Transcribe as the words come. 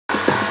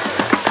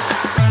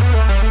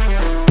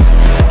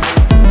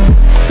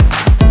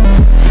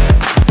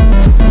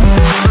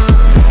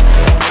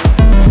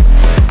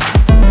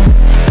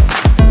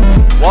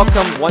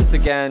once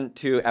again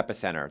to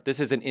Epicenter. This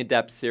is an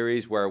in-depth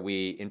series where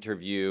we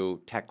interview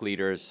tech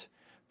leaders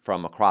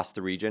from across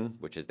the region,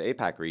 which is the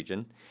APAC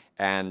region,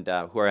 and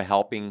who are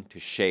helping to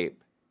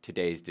shape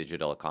today's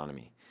digital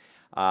economy.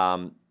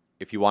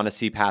 If you want to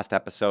see past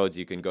episodes,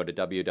 you can go to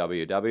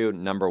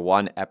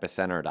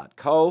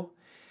www.epicenter.co.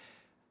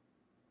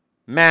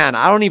 Man,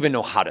 I don't even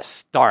know how to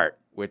start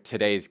with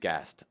today's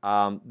guest.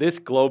 This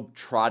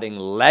globe-trotting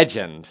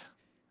legend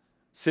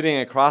sitting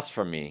across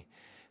from me,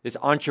 this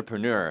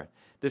entrepreneur,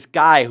 this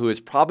guy who is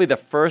probably the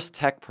first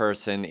tech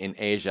person in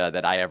Asia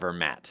that I ever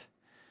met.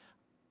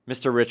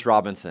 Mr. Rich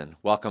Robinson,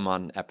 welcome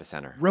on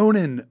Epicenter.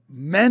 Ronen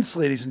Mense,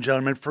 ladies and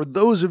gentlemen. For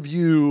those of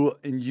you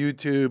in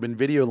YouTube and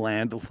video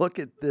land, look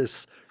at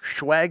this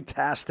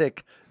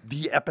swagtastic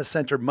The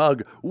Epicenter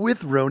mug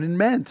with Ronen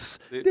Mense.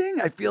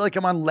 Ding, I feel like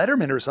I'm on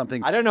Letterman or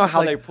something. I don't know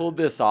how they pulled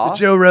this off.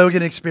 The Joe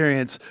Rogan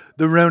experience,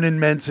 the Ronen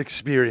Mense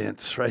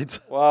experience, right?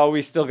 Well,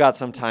 we still got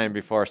some time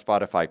before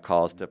Spotify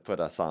calls to put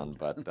us on,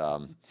 but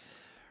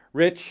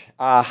Rich,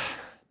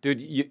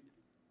 dude,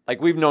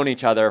 we've known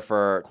each other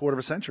for quarter of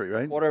a century,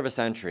 right? Quarter of a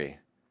century.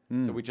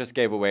 So we just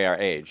gave away our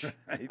age.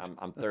 Right.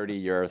 I'm 30,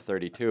 you're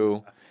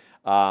 32.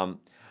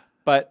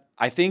 But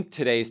I think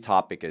today's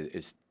topic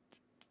is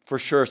for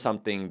sure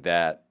something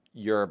that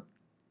you're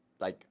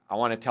like, I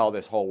want to tell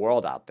this whole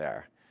world out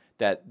there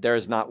that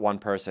there's not one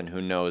person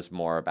who knows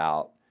more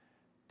about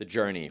the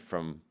journey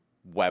from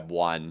Web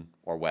 1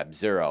 or Web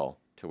 0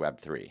 to Web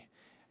 3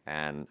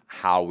 and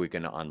how we're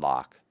going to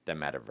unlock the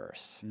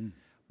metaverse.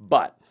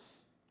 But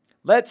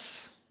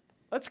let's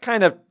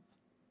kind of,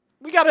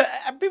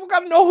 people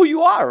got to know who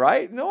you are,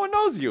 right? No one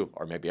knows you,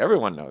 or maybe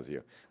everyone knows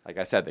you. Like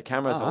I said, the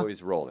camera's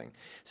always rolling.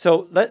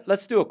 So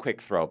let's do a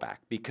quick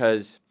throwback,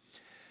 because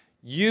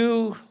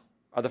you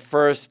are the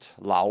first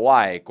Lao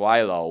Wai,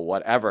 Guailo,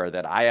 whatever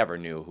that I ever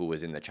knew who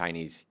was in the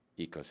Chinese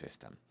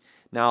ecosystem.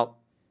 Now,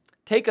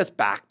 take us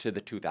back to the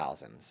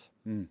 2000s.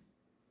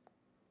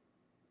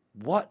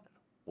 What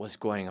was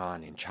going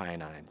on in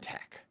China and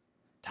tech?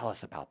 Tell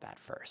us about that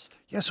first.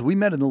 Yeah, so we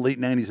met in the late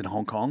 90s in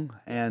Hong Kong,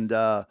 and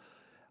I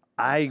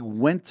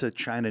went to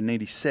China in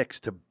 96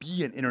 to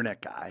be an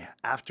internet guy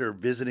after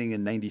visiting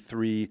in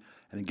 93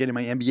 and then getting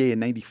my MBA in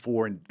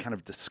 94 and kind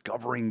of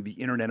discovering the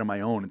internet on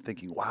my own and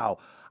thinking, wow,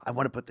 I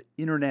want to put the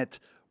internet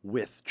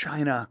with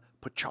China,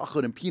 put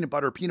chocolate and peanut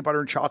butter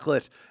and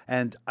chocolate,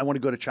 and I want to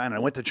go to China. I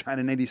went to China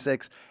in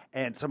 96,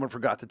 and someone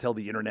forgot to tell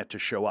the internet to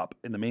show up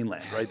in the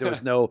mainland, right? There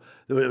was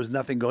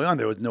nothing going on.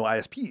 There was no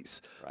ISPs.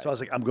 Right. So I was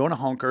like, I'm going to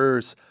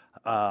Honkers,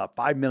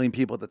 5 million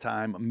people at the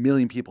time, 1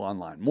 million people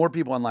online, more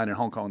people online in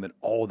Hong Kong than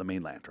all of the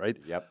mainland, right?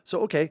 Yep. So,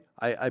 okay,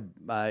 I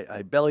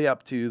belly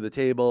up to the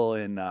table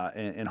in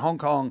Hong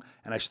Kong,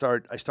 and I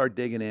start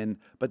digging in,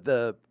 but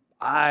the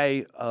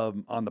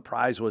on the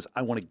prize was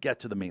I want to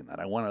get to the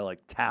mainland. I want to like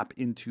tap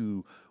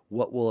into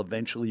what will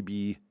eventually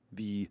be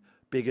the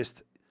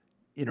biggest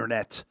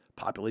internet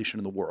population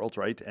in the world,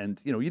 right?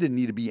 And you didn't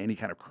need to be any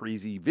kind of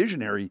crazy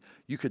visionary.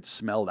 You could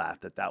smell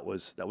that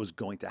was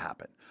going to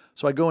happen.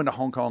 So I go into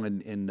Hong Kong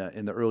in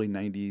the early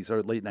 90s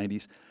or late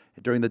 90s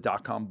during the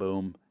dot-com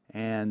boom,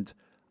 and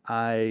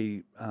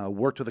I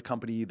worked with a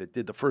company that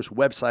did the first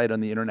website on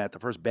the internet, the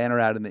first banner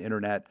ad on the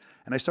internet,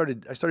 and I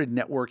started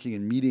networking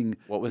and meeting.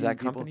 What was that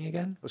company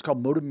again? It was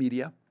called Motive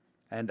Media,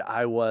 and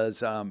I was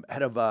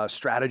head of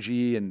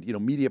strategy and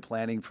media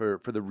planning for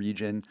the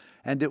region,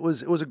 and it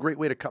was a great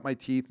way to cut my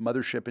teeth.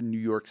 Mothership in New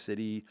York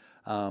City.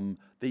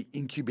 They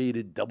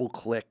incubated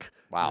DoubleClick.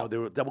 Wow.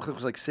 DoubleClick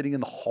was like sitting in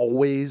the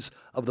hallways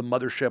of the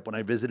mothership when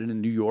I visited in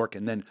New York,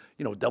 and then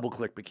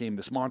DoubleClick became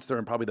this monster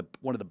and probably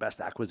one of the best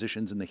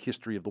acquisitions in the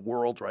history of the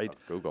world, right?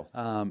 Of Google.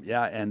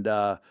 Yeah, and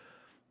I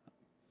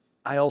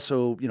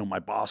also, my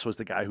boss was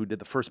the guy who did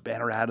the first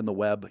banner ad on the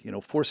web.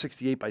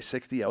 468 by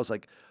 60. I was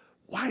like,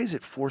 why is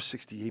it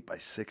 468 by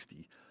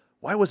 60?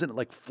 Why wasn't it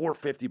like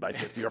 450 by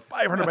 50 or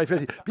 500 by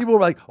 50? People were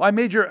like, "Oh, I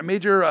made your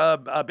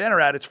banner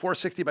ad. It's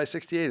 460 by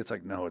 68." It's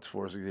like, no, it's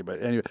 460 by.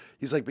 Anyway,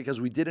 he's like, because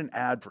we did an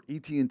ad for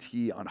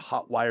AT&T on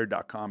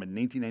Hotwire.com in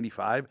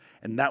 1995,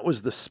 and that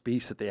was the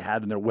space that they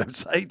had in their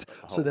website.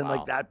 So then,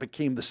 like, that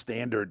became the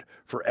standard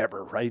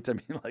forever, right? I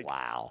mean, like,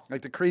 wow.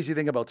 Like the crazy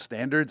thing about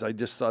standards, I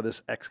just saw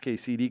this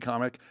XKCD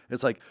comic.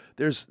 It's like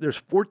there's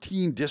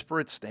 14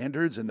 disparate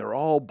standards, and they're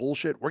all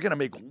bullshit. We're gonna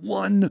make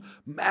one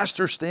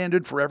master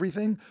standard for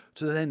everything.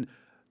 So then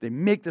they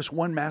make this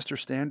one master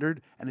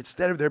standard, and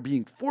instead of there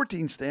being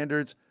 14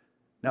 standards,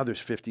 now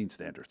there's 15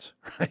 standards,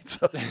 right?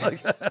 So it's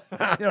like,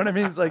 you know what I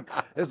mean?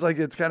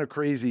 It's kind of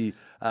crazy,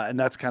 and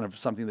that's kind of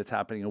something that's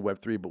happening in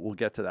Web3, but we'll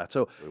get to that.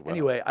 So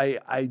anyway,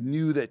 I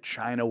knew that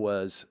China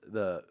was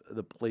the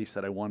place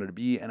that I wanted to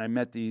be, and I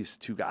met these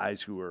two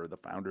guys who were the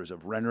founders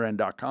of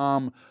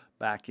Renren.com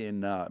back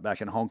in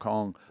Hong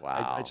Kong.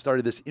 Wow. I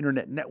started this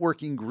internet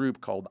networking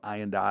group called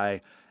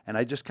I&I, and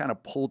I just kind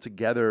of pulled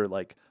together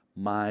like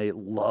my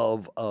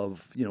love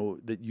of,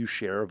 that you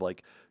share of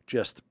like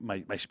just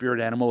my spirit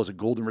animal is a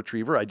golden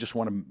retriever. I just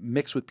want to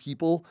mix with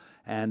people,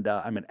 and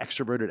I'm an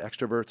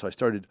extrovert. So I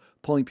started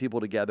pulling people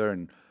together,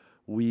 and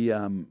we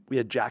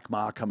had Jack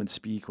Ma come and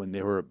speak when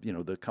they were,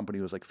 the company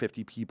was like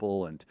 50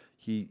 people, and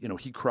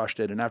he crushed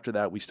it. And after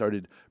that, we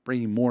started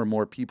bringing more and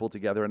more people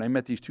together. And I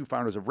met these two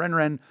founders of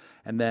RenRen,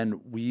 and then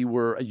we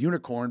were a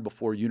unicorn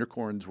before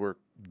unicorns were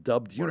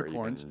dubbed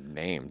unicorns. Even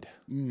named.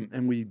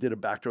 And we did a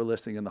backdoor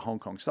listing in the Hong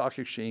Kong Stock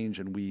Exchange,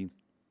 and we,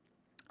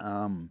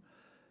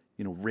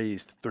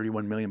 raised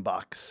 $31 million.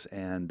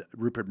 And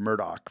Rupert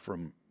Murdoch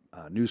from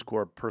News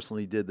Corp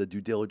personally did the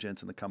due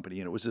diligence in the company,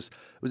 and it was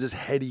this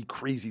heady,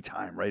 crazy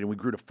time, right? And we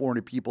grew to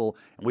 400 people,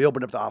 and we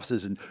opened up the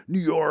offices in New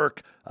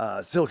York,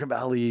 Silicon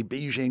Valley,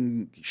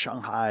 Beijing,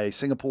 Shanghai,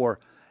 Singapore,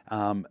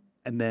 and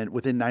then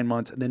within 9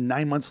 months, and then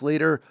 9 months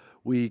later,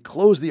 we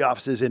closed the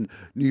offices in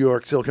New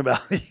York, Silicon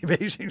Valley,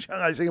 Beijing,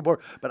 Shanghai, Singapore.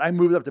 But I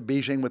moved up to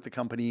Beijing with the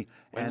company.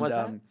 When was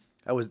that?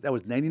 That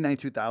was 99,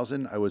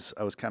 2000. I was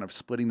kind of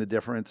splitting the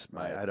difference.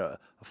 Right. I had a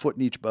foot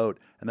in each boat,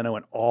 and then I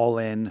went all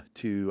in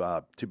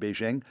to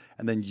Beijing.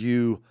 And then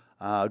you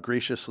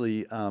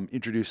graciously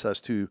introduced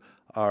us to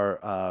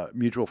our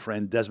mutual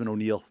friend Desmond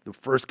O'Neill, the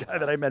first guy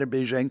that I met in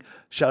Beijing.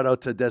 Shout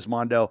out to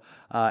Desmondo.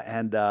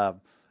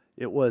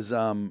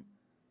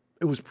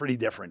 It was pretty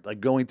different. Like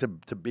going to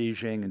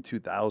Beijing in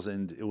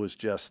 2000, it was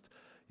just,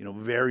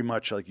 very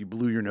much like you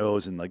blew your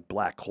nose and like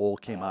black coal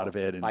came out of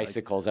it. And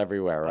bicycles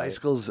everywhere, right?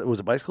 Bicycles. It was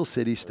a bicycle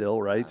city still,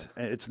 right?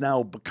 And it's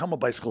now become a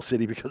bicycle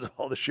city because of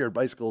all the shared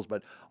bicycles,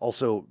 but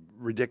also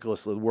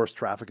ridiculously the worst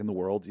traffic in the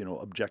world,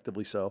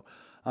 objectively so.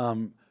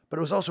 But it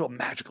was also a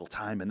magical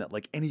time, and that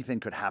like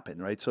anything could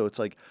happen, right? So it's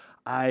like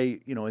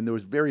and there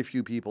was very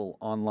few people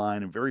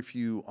online and very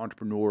few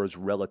entrepreneurs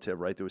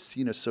relative, right? There was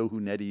Sina Sohu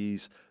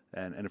NetEase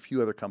and a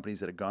few other companies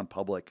that had gone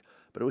public,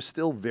 but it was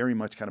still very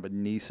much kind of a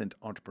nascent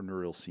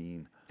entrepreneurial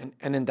scene.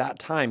 And in that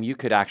time, you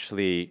could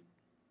actually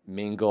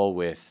mingle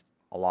with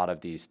a lot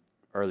of these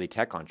early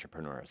tech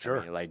entrepreneurs. Sure.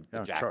 I mean,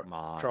 like Jack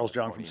Ma. Charles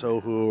John from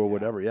Sohu or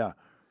whatever, yeah.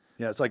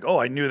 Yeah, it's like,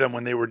 I knew them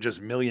when they were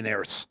just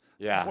millionaires.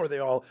 Yeah. Before they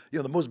all,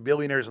 the most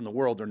billionaires in the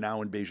world are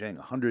now in Beijing,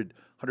 100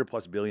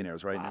 plus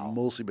billionaires, right? Wow. And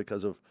mostly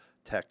because of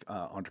tech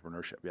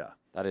entrepreneurship, yeah.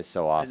 That is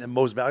so awesome. And the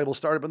most valuable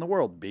startup in the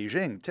world,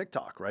 Beijing,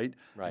 TikTok, right?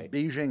 Right. And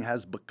Beijing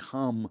has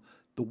become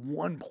the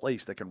one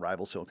place that can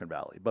rival Silicon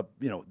Valley. But,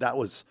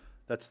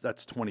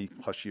 that's 20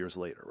 plus years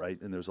later,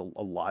 right? And there's a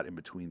lot in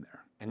between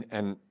there.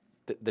 And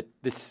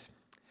this,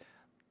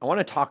 I want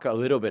to talk a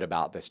little bit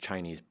about this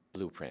Chinese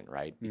blueprint,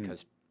 right?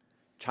 Because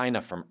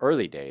China from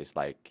early days,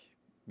 like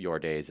your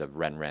days of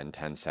RenRen,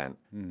 Tencent,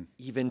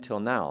 even till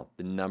now,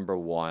 the number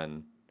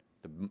one,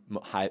 the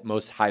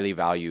most highly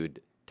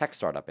valued tech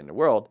startup in the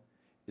world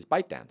is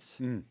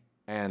ByteDance.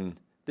 And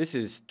this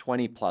is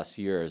 20 plus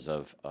years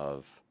of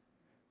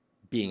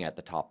being at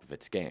the top of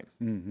its game.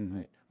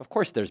 Right? Of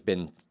course, there's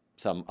been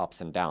some ups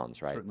and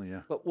downs, right? Certainly,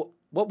 yeah. But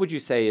what would you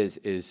say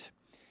is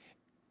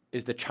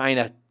the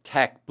China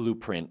tech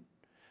blueprint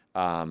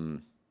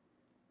going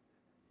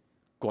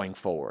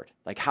forward?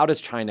 Like, how does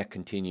China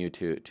continue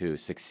to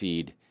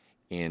succeed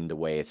in the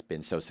way it's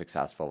been so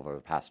successful over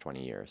the past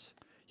 20 years?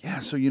 Yeah,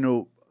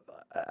 so,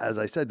 as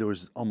I said, there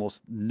was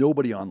almost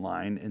nobody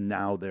online, and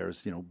now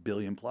there's,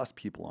 billion plus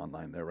people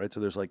online there, right? So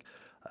there's like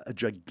a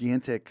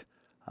gigantic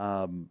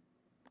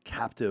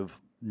captive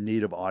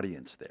native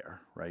audience there,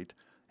 right?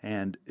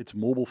 And it's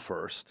mobile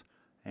first,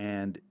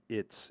 and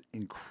it's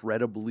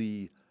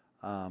incredibly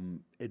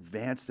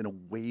advanced in a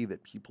way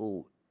that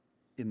people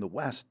in the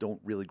West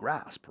don't really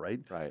grasp, right?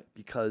 Right.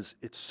 Because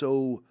it's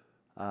so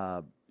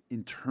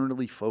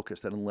internally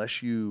focused that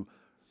unless you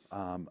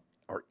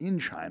are in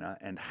China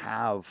and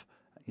have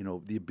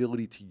the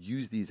ability to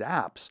use these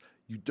apps,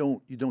 you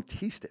don't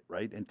taste it,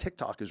 right? And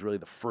TikTok is really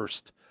the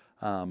first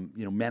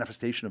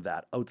manifestation of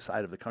that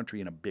outside of the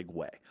country in a big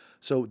way.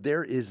 So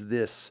there is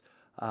this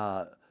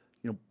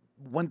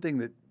one thing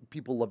that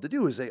people love to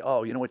do is say,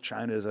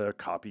 China is a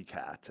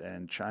copycat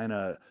and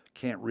China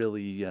can't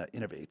really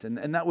innovate.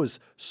 And that was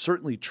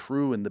certainly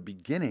true in the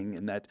beginning,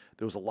 in that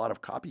there was a lot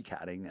of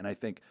copycatting. And I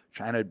think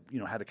China,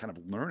 had to kind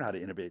of learn how to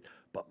innovate.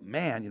 But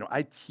man,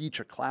 I teach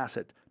a class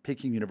at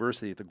Peking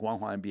University at the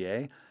Guanghua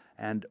MBA.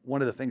 And one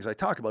of the things I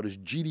talk about is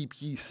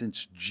GDP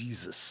since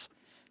Jesus.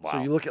 Wow.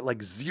 So you look at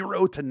like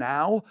 0 to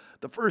now,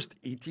 the first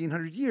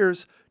 1,800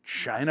 years,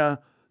 China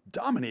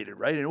dominated,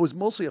 right? And it was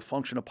mostly a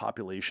function of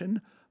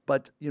population.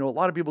 But, a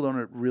lot of people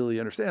don't really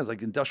understand. It's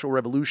like Industrial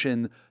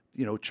Revolution,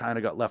 China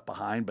got left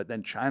behind, but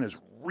then China's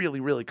really,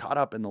 really caught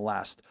up in the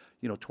last,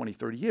 20,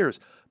 30 years.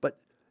 But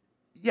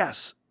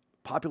yes,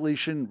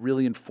 population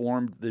really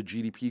informed the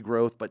GDP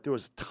growth, but there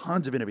was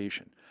tons of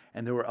innovation,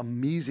 and there were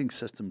amazing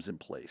systems in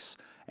place,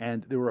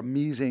 and there were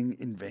amazing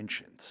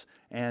inventions,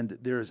 and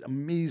there's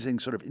amazing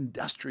sort of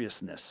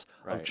industriousness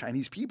of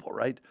Chinese people,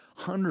 right?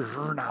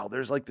 Now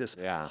there's like this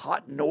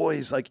hot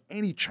noise, like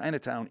any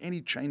Chinatown,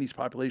 any Chinese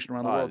population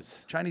around the world,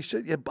 Chinese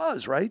shit,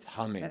 buzz, right?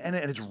 Humming. And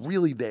it's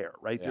really there,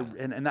 right? Yeah.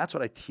 And that's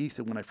what I teased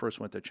when I first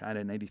went to China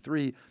in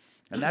 '93,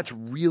 and that's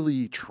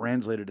really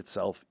translated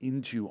itself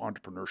into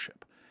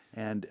entrepreneurship.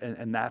 And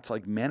that's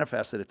like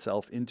manifested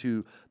itself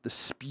into the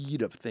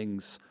speed of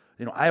things,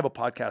 I have a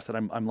podcast that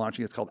I'm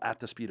launching. It's called At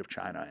the Speed of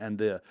China,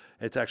 and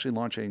it's actually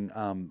launching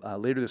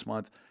later this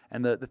month.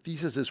 And the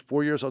thesis is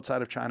 4 years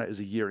outside of China is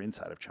a year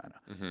inside of China.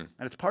 And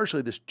it's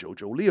partially this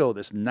Jojo Leo,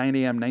 this 9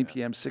 a.m., 9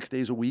 p.m., 6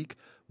 days a week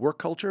work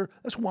culture.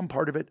 That's one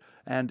part of it.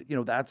 And,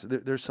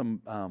 there's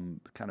some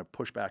kind of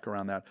pushback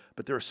around that.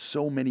 But there are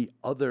so many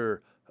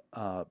other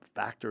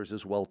factors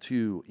as well,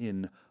 too,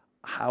 in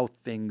how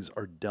things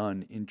are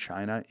done in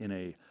China in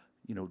a,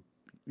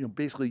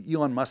 basically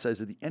Elon Musk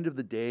says at the end of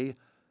the day,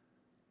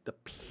 the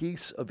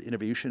pace of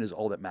innovation is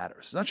all that matters.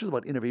 It's not just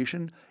about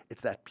innovation,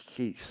 it's that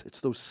pace.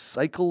 It's those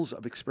cycles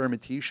of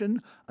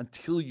experimentation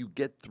until you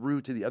get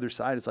through to the other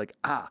side. It's like,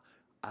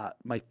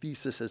 my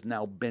thesis has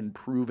now been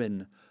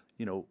proven,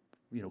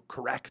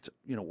 correct,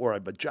 or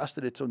I've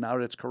adjusted it so now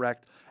that it's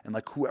correct. And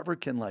like whoever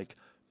can like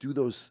do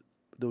those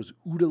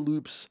OODA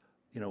loops,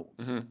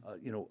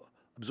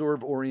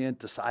 observe, orient,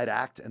 decide,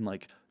 act, and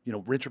like,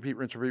 rinse, repeat.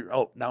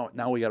 Oh,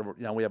 now we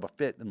have a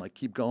fit and like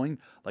keep going.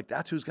 Like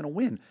that's who's going to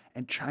win.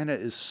 And China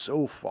is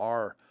so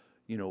far,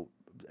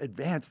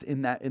 advanced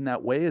in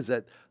that way is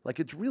that like,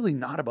 it's really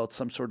not about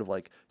some sort of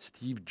like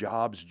Steve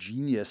Jobs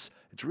genius.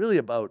 It's really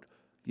about,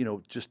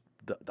 just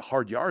the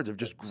hard yards of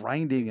just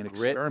grinding and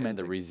experimenting. And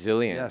the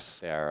resilience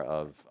there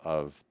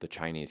of the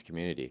Chinese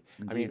community.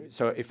 Indeed. I mean,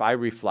 so if I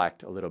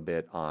reflect a little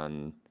bit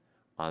on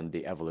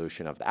the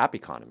evolution of the app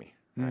economy,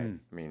 right?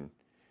 I mean,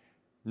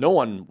 no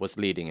one was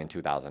leading in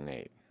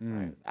 2008.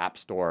 Right? App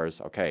stores,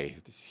 okay,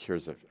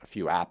 here's a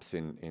few apps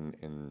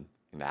in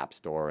the App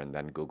Store and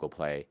then Google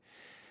Play.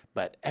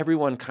 But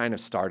everyone kind of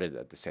started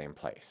at the same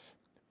place.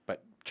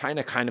 But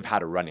China kind of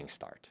had a running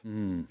start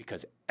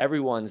because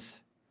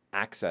everyone's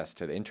access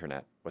to the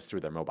internet was through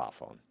their mobile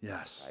phone.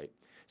 Yes. Right?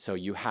 So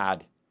you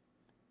had,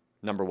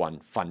 number one,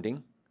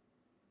 funding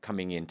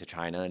coming into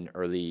China in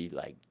early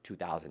like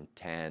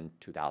 2010,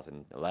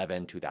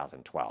 2011,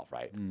 2012,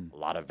 right? A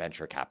lot of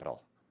venture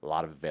capital. A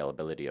lot of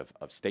availability of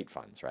state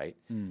funds, right?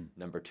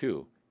 Number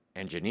two,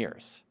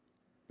 engineers.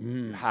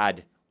 You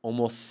had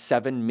almost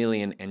 7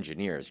 million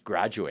engineers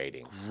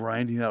graduating.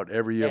 Grinding out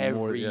every year.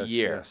 Every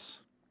year.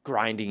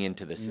 Grinding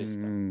into the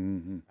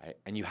system, right?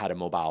 And you had a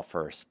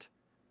mobile-first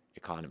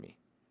economy,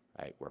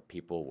 right? Where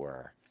people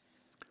were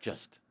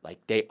just like,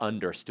 they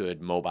understood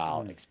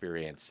mobile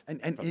experience.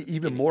 And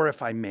even more,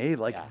 if I may,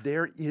 like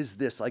there is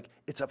this, like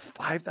it's a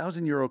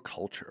 5,000-year-old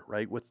culture,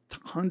 right? With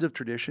tons of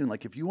tradition.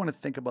 Like if you want to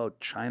think about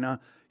China,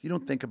 you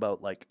don't think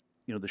about like,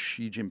 the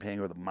Xi Jinping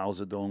or the Mao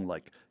Zedong,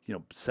 like,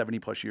 70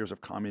 plus years of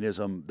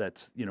communism.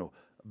 That's,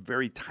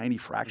 very tiny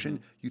fraction.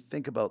 You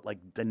think about like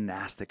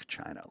dynastic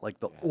China, like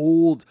the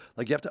old,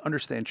 like you have to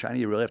understand China.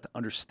 You really have to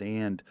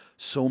understand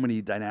so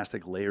many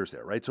dynastic layers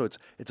there, right? So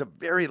it's a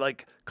very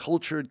like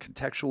cultured,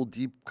 contextual,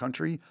 deep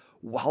country,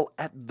 while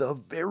at the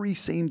very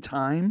same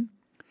time,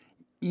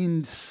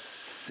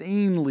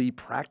 insanely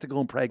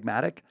practical and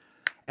pragmatic,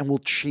 and will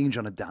change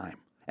on a dime.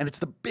 And it's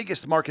the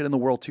biggest market in the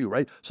world too,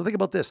 right? So think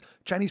about this.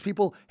 Chinese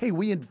people, hey,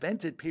 we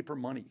invented paper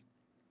money,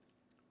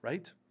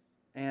 right?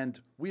 And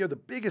we are the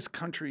biggest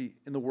country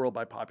in the world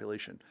by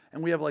population.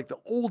 And we have like the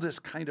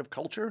oldest kind of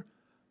culture.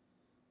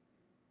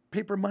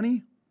 Paper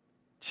money,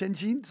 现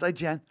金再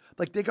见.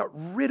 Like they got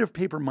rid of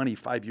paper money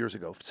 5 years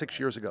ago, 6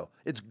 years ago.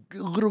 It's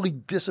literally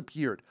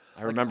disappeared.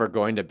 I remember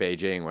going to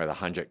Beijing with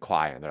 100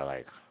 kwai and they're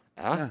like,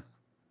 huh?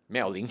 没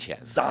有零钱.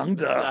 脏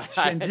的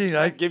现金,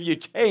 I give you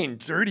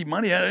change. Dirty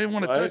money. I didn't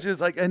want to touch it. It's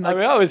like, and like, I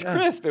mean, it was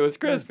crisp. It was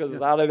crisp because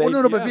it's out of the ATM.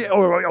 No, but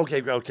okay,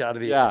 out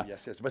of the ATM.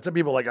 Yes. But some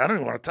people are like, I don't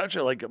even want to touch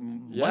it, like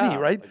money,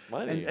 right? Like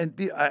money.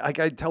 And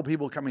I tell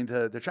people coming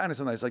to China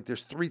sometimes, like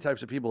there's 3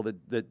 types of people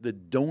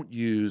that don't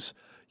use,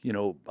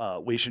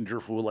 Weixin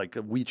Zhifu, like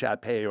WeChat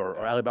Pay or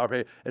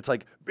Alibaba Pay. It's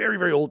like very,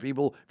 very old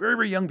people, very,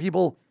 very young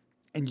people.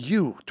 And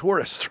you,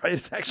 tourists, right?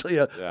 It's actually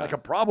like a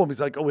problem. It's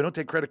like, oh, we don't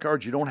take credit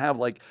cards. You don't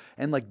have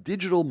and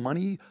digital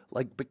money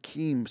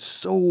became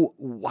so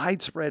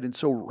widespread and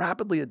so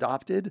rapidly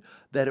adopted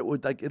that it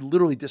would it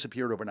literally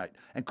disappeared overnight.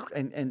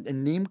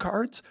 And name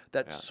cards,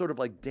 that sort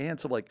of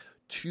dance of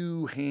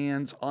 2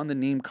 hands on the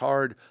name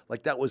card,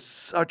 that was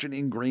such an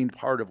ingrained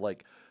part of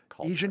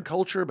Asian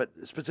culture, but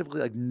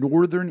specifically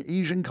Northern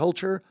Asian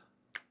culture,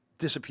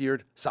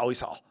 disappeared. Sao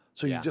Sao.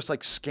 So you just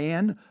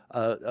scan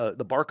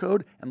the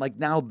barcode, and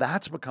now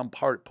that's become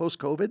part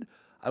post-COVID.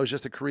 I was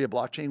just at Korea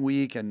Blockchain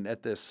Week and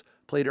at this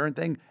Play to Earn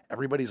thing.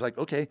 Everybody's like,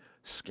 okay,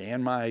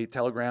 scan my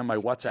Telegram, my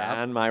WhatsApp.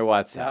 Scan my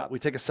WhatsApp. Yeah, we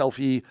take a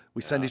selfie,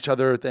 we send each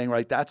other a thing,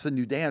 right? That's the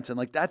new dance. And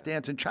that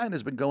dance in China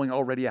has been going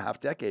already a half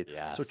decade.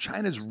 Yes. So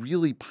China's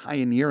really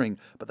pioneering.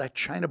 But that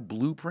China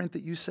blueprint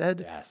that you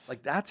said,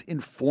 that's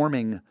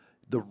informing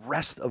the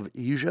rest of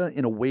Asia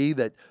in a way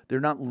that they're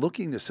not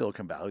looking to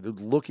Silicon Valley. They're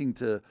looking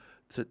to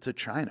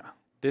China.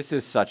 This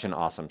is such an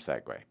awesome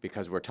segue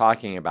because we're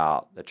talking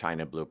about the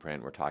China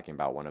blueprint. We're talking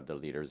about one of the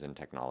leaders in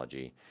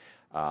technology,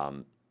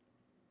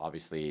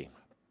 obviously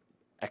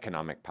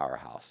economic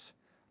powerhouse.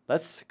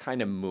 Let's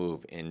kind of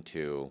move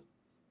into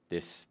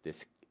this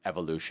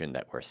evolution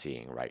that we're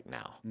seeing right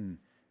now.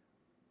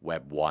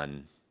 Web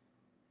 1,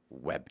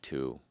 Web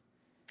 2,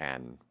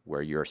 and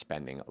where you're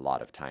spending a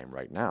lot of time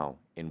right now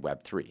in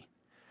Web 3.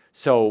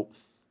 So,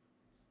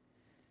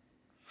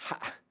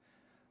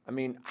 I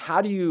mean,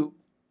 how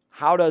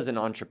does an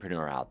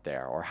entrepreneur out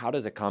there, or how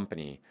does a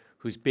company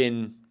who's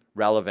been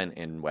relevant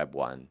in Web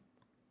 1,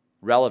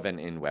 relevant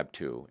in Web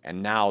 2,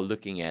 and now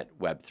looking at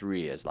Web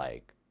 3 as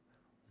like,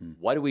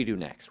 what do we do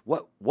next?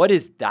 What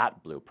is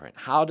that blueprint?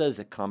 How does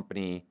an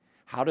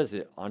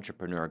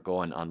entrepreneur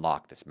go and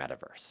unlock this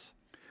metaverse?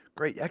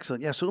 Great,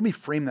 excellent. Yeah, so let me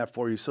frame that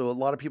for you. So a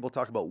lot of people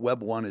talk about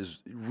Web 1 is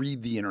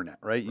read the internet,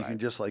 right? You can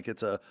just like,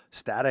 it's a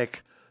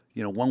static,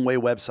 one-way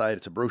website.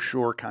 It's a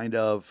brochure kind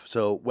of.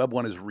 So Web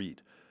 1 is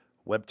read.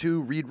 Web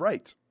 2, read,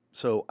 write.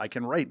 So I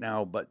can write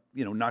now, but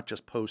not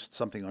just post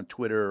something on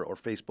Twitter or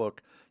Facebook.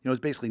 It's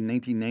basically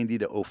 1990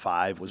 to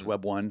 05 was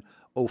Web 1,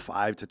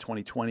 05 to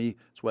 2020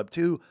 is Web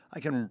 2. I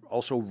can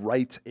also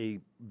write a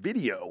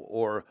video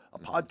or a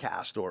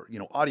podcast or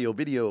audio,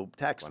 video,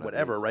 text,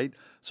 whatever, right?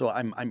 So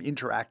I'm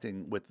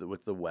interacting with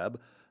the web.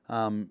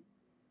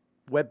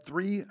 Web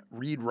 3,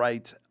 read,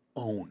 write,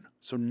 own.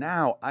 So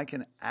now I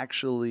can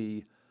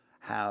actually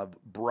have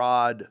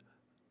broad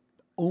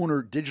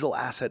digital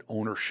asset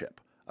ownership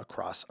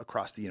across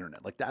the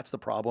internet. Like that's the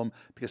problem,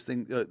 because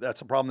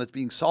that's a problem that's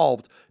being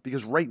solved,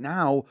 because right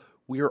now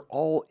we are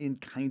all in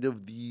kind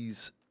of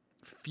these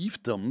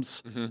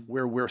fiefdoms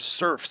where we're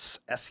serfs,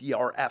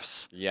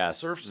 SERFs. Yes,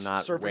 serfs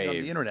not surfing waves.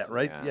 on the internet,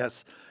 right? Yeah.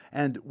 Yes,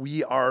 and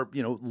we are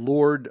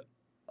lords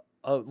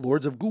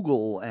of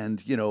Google and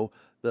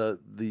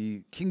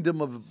the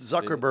kingdom of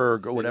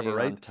Zuckerberg or whatever,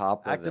 right? On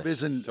top of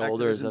Activision, the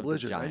shoulders Activision of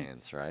Blizzard, the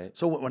giants, right?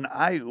 So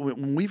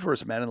when we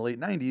first met in the late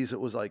 90s, it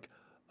was like,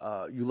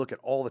 you look at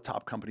all the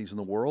top companies in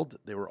the world,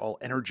 they were all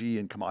energy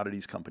and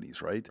commodities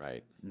companies, right?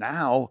 Right.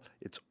 Now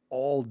it's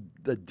all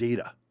the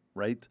data,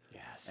 right?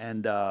 Yes.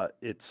 And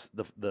it's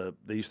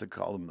they used to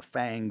call them the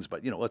FANGs,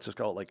 but let's just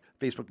call it like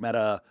Facebook,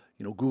 Meta,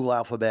 Google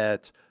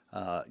Alphabet,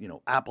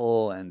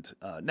 Apple and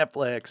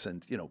Netflix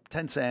and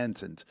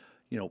Tencent and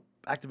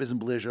Activision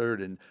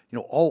Blizzard and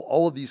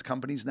all of these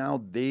companies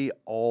now, they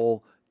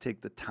all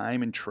take the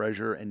time and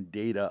treasure and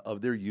data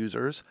of their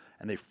users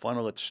and they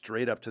funnel it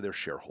straight up to their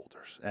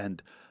shareholders.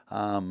 And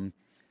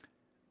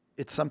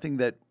it's something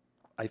that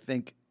I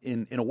think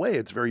in a way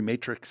it's very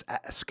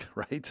Matrix-esque,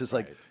 right? It's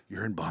like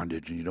you're in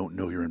bondage and you don't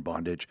know you're in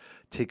bondage.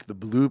 Take the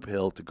blue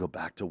pill to go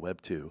back to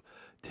Web 2.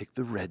 Take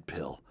the red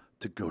pill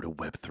to go to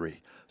Web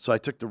 3. So I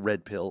took the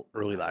red pill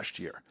early last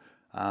year.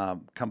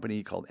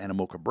 Company called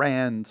Animoca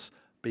Brands,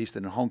 based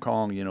in Hong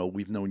Kong.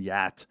 We've known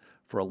Yat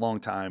for a long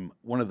time.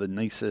 One of the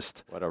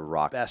nicest, what a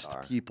rock best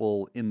star.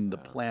 people in the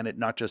planet,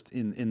 not just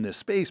in this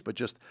space, but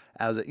just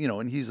as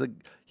and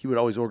he would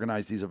always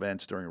organize these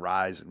events during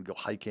Rise and we'd go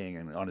hiking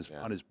and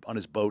on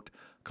his boat,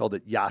 called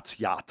it Yacht's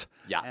Yacht.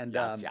 Yeah, and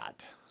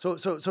Yacht. So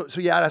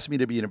Yat asked me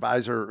to be an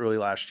advisor early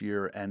last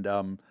year, and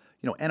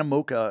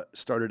Animoca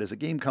started as a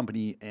game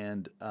company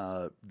and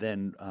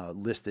then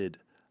listed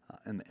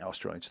in the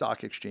Australian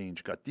Stock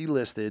Exchange, got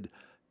delisted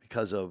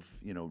because of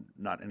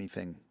not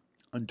anything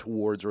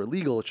untowards or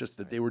illegal. It's just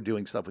that they were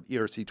doing stuff with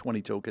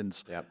ERC20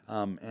 tokens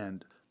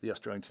and the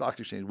Australian Stock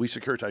Exchange. We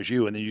securitize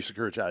you, and then you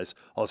securitize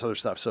all this other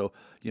stuff. So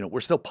we're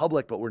still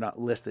public, but we're not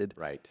listed.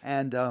 Right.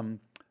 And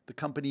the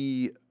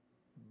company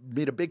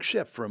made a big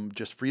shift from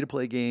just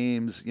free-to-play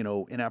games,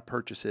 in-app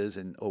purchases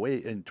in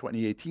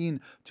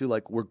 2018 to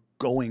like we're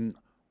going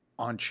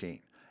on-chain.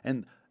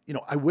 And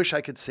I wish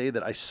I could say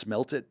that I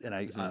smelt it and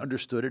I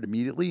understood it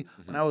immediately.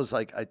 When I was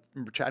like, I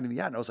remember chatting to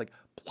Yat, and I was like,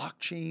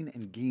 blockchain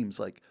and games,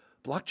 like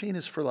blockchain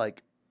is for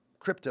like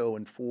crypto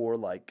and for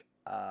like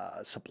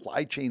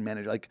supply chain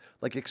management.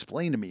 Like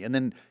explain to me. And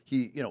then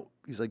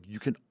he's like, you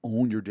can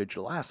own your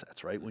digital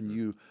assets, right? When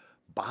you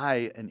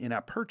buy an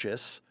in-app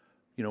purchase,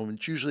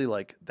 it's usually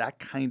like that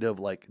kind of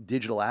like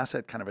digital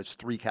asset kind of has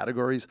three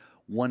categories.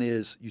 One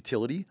is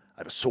utility.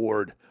 I have a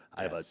sword.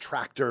 I have a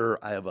tractor.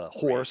 I have a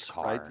horse,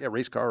 right? Yeah,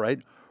 race car, right?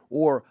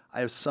 Or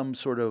I have some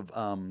sort of,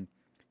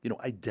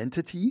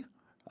 identity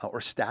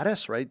or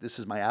status, right? This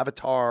is my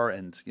avatar,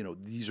 and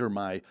these are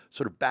my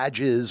sort of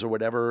badges or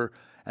whatever.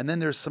 And then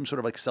there's some sort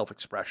of like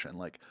self-expression,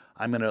 like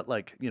I'm gonna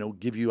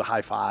give you a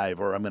high five,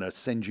 or I'm gonna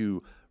send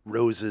you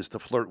roses to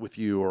flirt with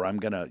you, or I'm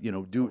gonna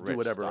do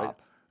whatever, right?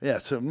 Yeah.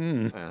 So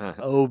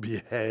oh,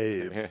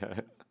 behave.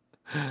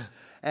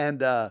 And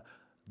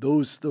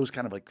those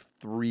kind of like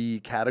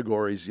three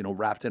categories,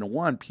 wrapped into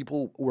one.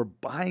 People were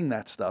buying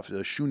that stuff, the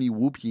Shuni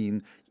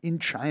Wupin in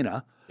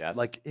China,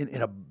 like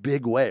in a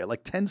big way.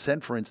 Like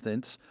Tencent, for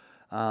instance,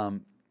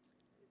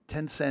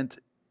 Tencent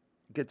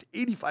gets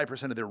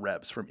 85% of their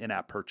revs from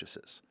in-app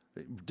purchases,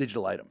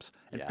 digital items,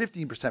 and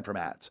 15% from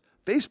ads.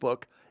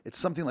 Facebook, it's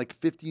something like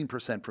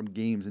 15% from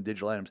games and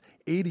digital items,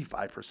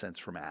 85%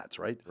 from ads,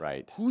 right?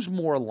 Right. Who's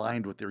more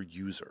aligned with their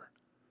user?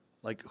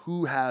 Like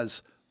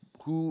it's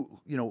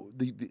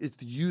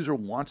the user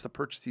wants to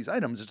purchase these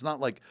items. It's not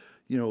like,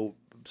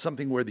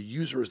 something where the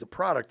user is the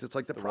product. It's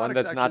like the product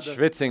one that's not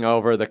schwitzing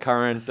over the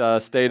current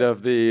state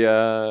of the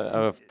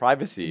of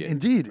privacy.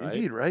 Indeed,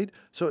 right?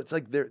 So it's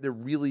like there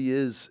really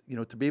is,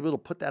 to be able to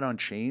put that on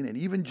chain and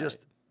even just,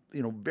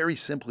 very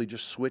simply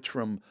just switch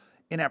from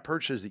in-app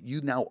purchases that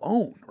you now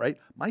own, right?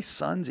 My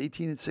sons,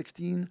 18 and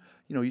 16,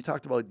 you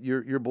talked about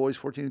your boys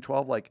 14 and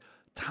 12, like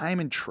time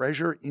and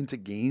treasure into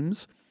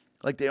games,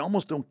 like they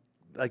almost don't,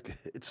 like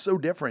it's so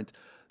different.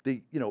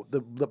 The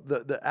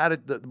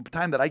the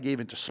time that I gave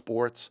into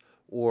sports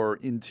or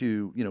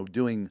into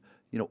doing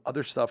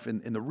other stuff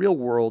in the real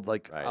world,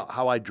 like Right.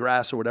 how I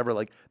dress or whatever,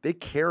 like they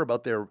care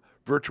about their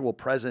virtual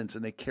presence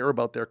and they care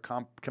about their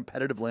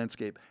competitive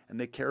landscape and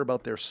they care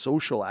about their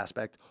social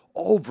aspect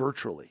all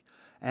virtually,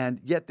 and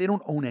yet they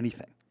don't own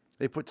anything.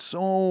 They put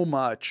so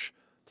much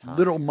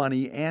little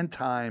money and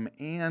time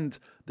and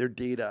their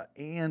data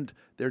and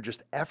their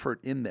just effort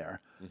in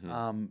there,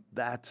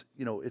 that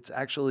it's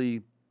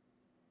actually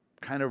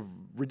kind of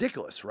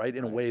ridiculous, right?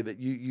 In a way that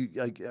you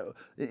like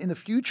in the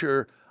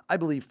future, I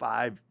believe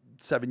 5-7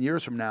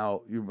 years from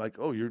now, you're like,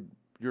 oh, you're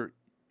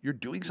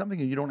doing something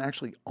and you don't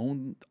actually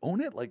own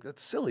it. Like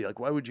that's silly. Like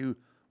why would you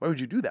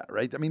do that,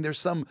 right? I mean, there's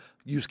some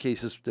use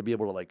cases to be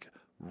able to like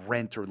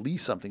rent or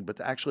lease something, but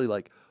to actually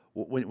like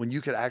when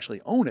you could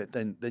actually own it,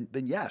 then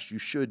yes, you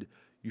should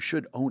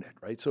own it,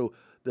 right? So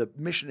the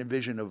mission and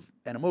vision of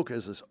Animoca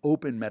is this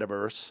open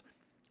metaverse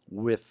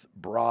with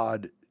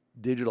broad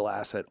digital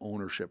asset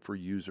ownership for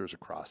users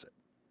across it.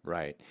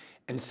 Right.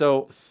 And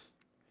so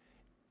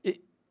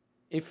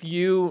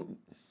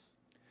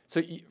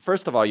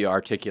first of all, you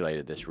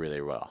articulated this really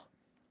well.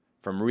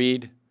 From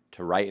read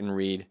to write and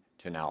read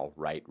to now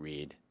write,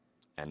 read,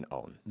 and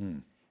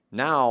own.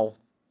 Now,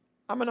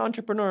 I'm an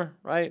entrepreneur,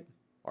 right?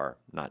 Or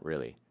not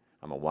really.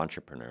 I'm a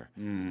wantrepreneur.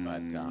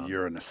 But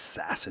You're an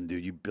assassin,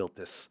 dude. You built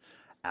this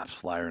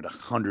AppsFlyer into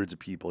hundreds of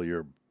people.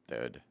 You're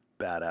dude,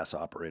 badass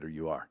operator.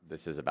 You are.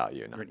 this is about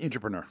you now. You're an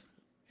entrepreneur.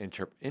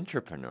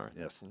 Entrepreneur.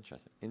 Yes. That's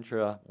interesting.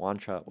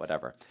 Wantra,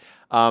 whatever.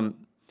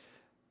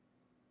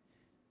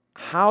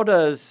 How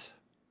does,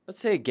 let's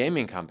say, a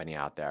gaming company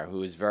out there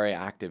who is very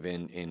active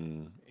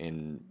in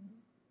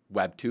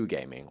Web 2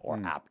 gaming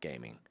or app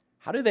gaming,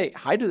 how do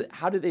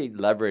they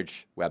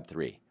leverage Web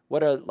 3?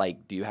 What are,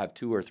 like, do you have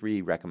 2 or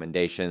 3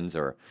 recommendations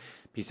or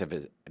piece of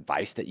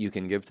advice that you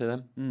can give to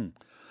them?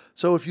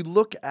 So if you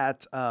look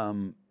at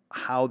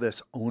how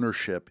this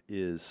ownership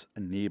is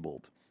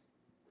enabled,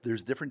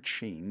 there's different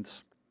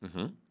chains.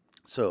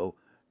 So,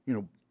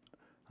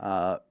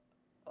 a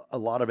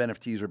lot of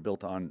NFTs are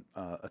built on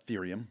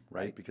Ethereum,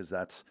 right? Because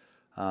that's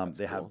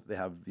they cool.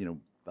 have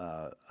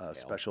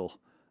special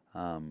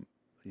kind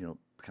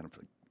of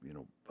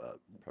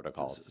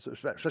Protocols.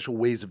 special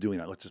ways of doing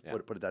that. Let's just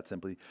put it that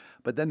simply.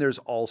 But then there's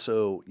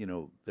also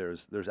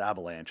there's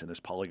Avalanche and there's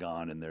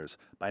Polygon and there's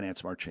Binance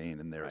Smart Chain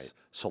and there's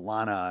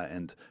Solana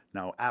and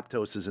now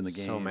Aptos is in the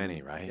game. So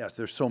many, right? Yes,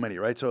 there's so many,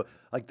 right? So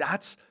like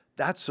that's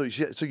so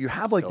you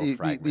have like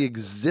the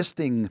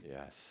existing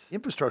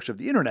infrastructure of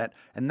the internet,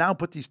 and now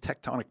put these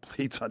tectonic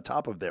plates on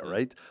top of there,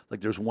 right?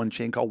 Like there's one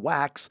chain called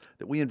Wax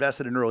that we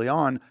invested in early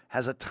on,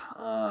 has a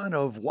ton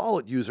of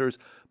wallet users,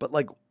 but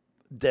like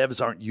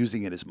devs aren't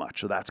using it as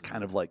much. So that's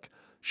kind of like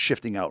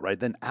shifting out, right?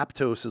 Then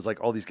Aptos is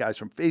like all these guys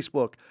from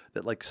Facebook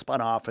that like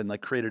spun off and like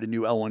created a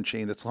new L1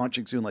 chain that's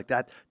launching soon. Like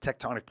that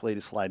tectonic plate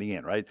is sliding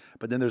in, right?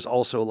 But then there's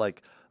also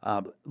like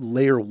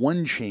layer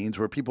 1 chains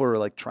where people are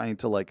like trying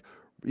to like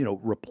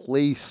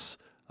replace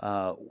like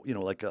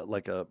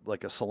a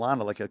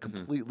Solana, like a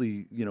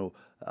completely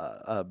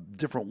a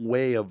different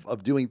way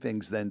of doing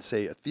things than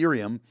say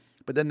Ethereum.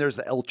 But then there's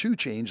the L2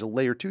 change, the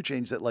layer 2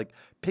 change that like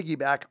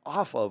piggyback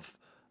off of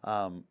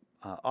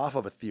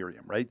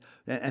Ethereum, right?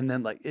 And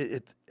then like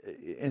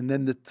and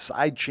then the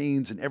side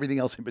chains and everything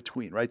else in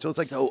between, right? So it's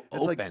like so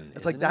it's open.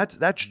 Like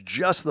that's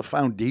just the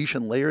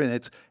foundation layer,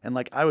 and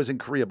like I was in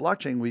Korea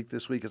Blockchain Week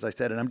this week, as I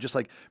said, and I'm just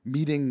like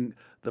meeting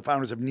the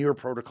founders of Near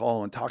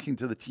Protocol and talking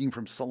to the team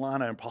from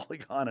Solana and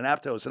Polygon and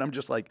Aptos, and I'm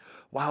just like,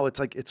 wow, it's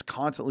like it's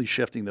constantly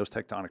shifting those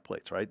tectonic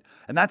plates, right?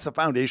 And that's the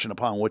foundation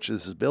upon which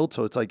this is built.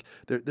 So it's like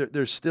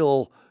there's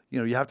still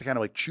you have to kind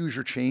of like choose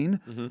your chain,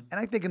 and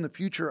I think in the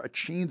future a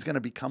chain's going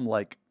to become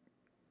like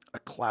a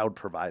cloud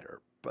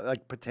provider. But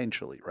like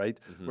potentially, right?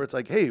 Where it's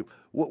like, hey,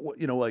 what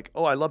like,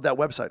 oh, I love that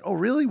website. Oh,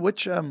 really?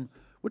 Which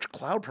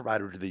cloud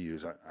provider do they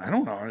use? I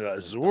don't know,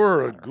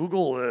 Azure,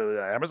 Google,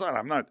 Amazon.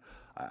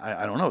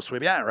 I don't know,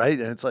 Swibian, right?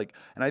 And it's like,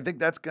 and I think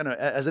that's gonna,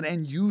 as an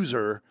end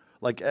user,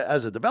 like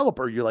as a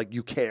developer, you're like,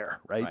 you care,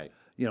 right?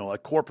 A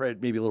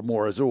corporate maybe a little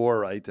more Azure,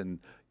 right?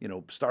 And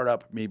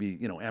startup maybe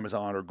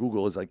Amazon or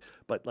Google is like,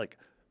 but like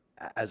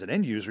as an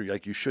end user,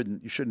 like you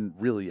shouldn't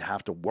really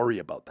have to worry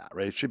about that,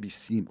 right? It should be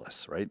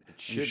seamless, right? It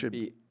should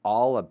be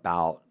all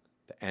about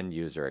the end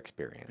user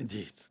experience.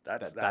 Indeed,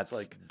 that's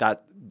like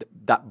that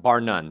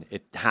bar none.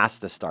 It has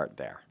to start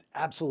there.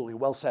 Absolutely,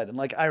 well said. And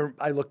like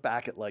I look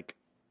back at like,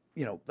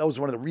 that was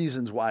one of the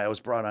reasons why I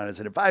was brought on as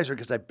an advisor,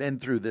 because I've been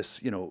through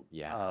this,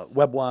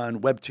 Web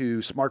 1, Web 2,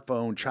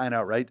 smartphone,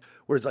 China, right?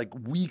 Where it's like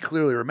we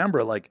clearly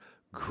remember like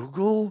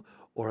Google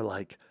or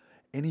like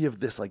any of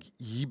this like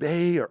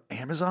eBay or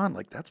Amazon,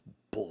 like that's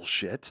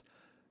bullshit.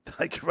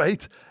 Like,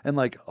 right? And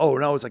like, oh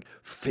no, it's like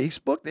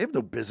Facebook, they have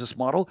no business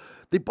model.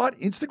 They bought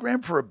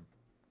Instagram for $1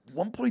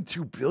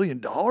 $1.2 billion?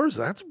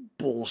 That's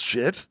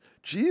bullshit.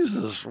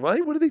 Jesus,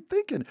 right? What are they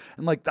thinking?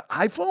 And like the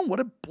iPhone, what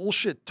a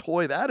bullshit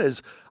toy that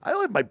is. I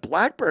like my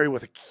BlackBerry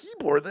with a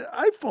keyboard. The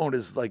iPhone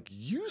is like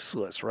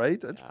useless, right?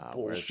 That's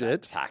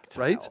bullshit,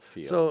 tactile right?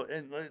 feel? So,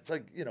 and it's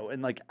like,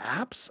 and like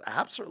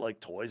apps are like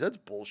toys. That's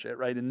bullshit,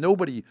 right? And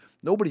nobody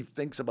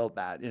thinks about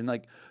that. And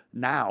like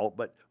now,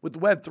 but with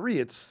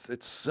Web3,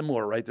 it's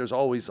similar, right? There's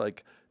always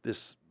like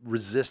this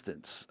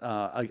resistance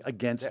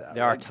against that.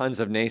 There are tons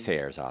of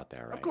naysayers out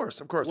there, right? Of course.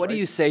 What do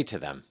you say to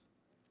them?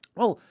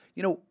 Well,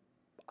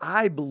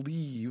 I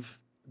believe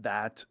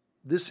that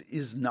this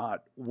is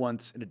not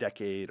once in a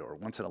decade or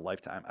once in a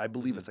lifetime. I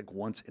believe it's like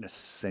once in a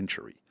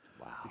century.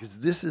 Wow. Because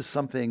this is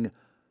something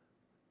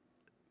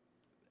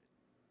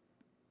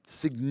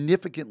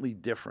significantly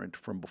different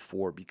from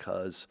before,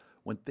 because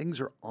when things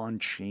are on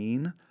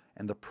chain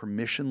and the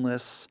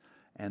permissionless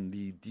and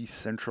the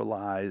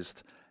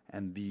decentralized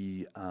and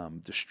the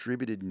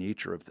distributed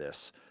nature of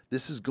this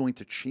is going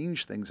to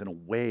change things in a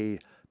way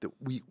that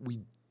we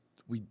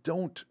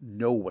don't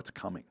know what's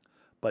coming.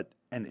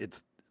 And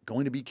it's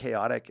going to be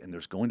chaotic, and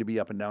there's going to be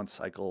up and down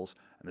cycles,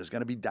 and there's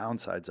going to be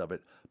downsides of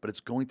it, but it's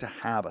going to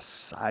have a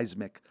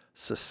seismic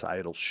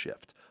societal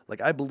shift. Like,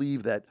 I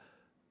believe that,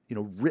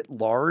 writ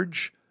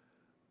large,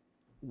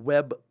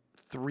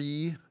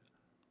 Web3,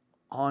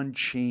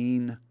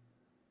 on-chain,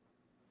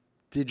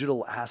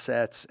 digital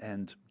assets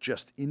and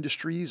just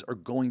industries are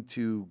going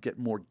to get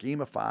more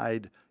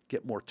gamified,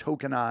 get more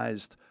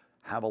tokenized,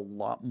 have a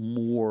lot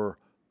more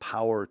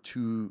power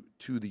to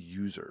the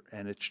user.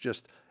 And it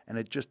just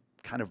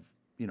kind of,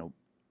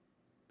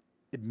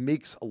 it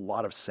makes a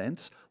lot of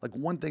sense. Like,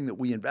 one thing that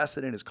we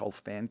invested in is called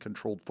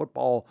fan-controlled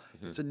football.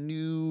 It's a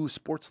new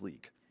sports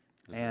league.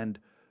 And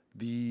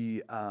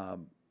it's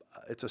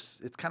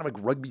kind of like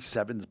rugby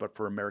sevens, but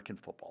for American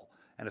football.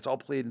 And it's all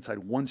played inside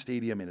one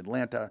stadium in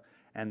Atlanta.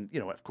 And,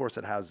 of course,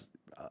 it has,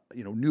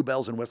 new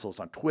bells and whistles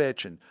on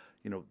Twitch and,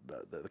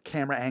 the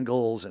camera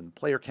angles and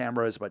player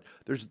cameras, but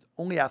there's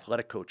only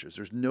athletic coaches.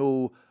 There's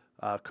no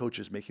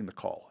coaches making the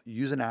call. You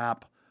use an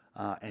app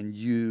and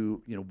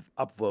you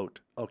upvote.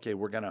 Okay,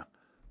 we're gonna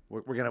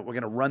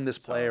run this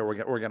play, or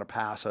we're gonna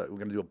pass. We're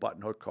gonna do a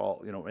button hook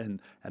call. And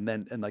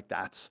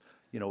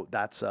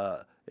that's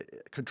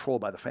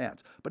controlled by the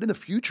fans. But in the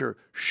future,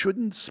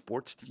 shouldn't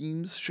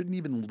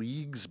even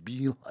leagues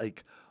be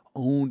like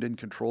owned and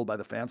controlled by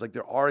the fans? Like,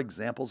 there are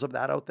examples of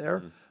that out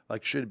there.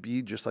 Like, should it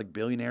be just like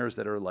billionaires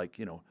that are like,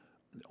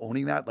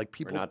 owning that? Like,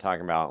 people. We're not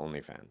talking about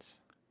OnlyFans.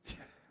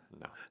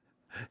 No.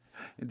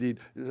 Indeed.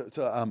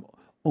 So,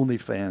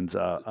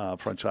 OnlyFans,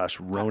 front slash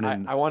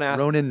Ronen. I want to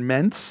ask Ronen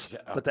Mense,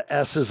 but the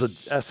S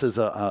is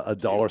a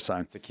dollar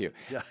sign. It's a Q.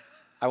 Yeah.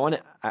 I want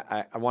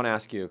to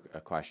ask you a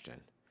question,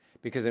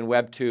 because in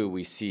Web 2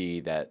 we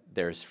see that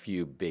there's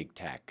few big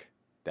tech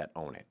that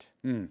own it.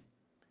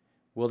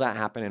 Will that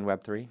happen in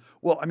Web 3?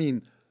 Well, I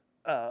mean,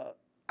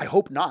 I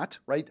hope not,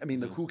 right? I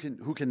mean, who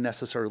can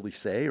necessarily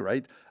say,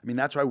 right? I mean,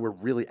 that's why we're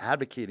really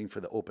advocating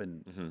for the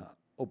open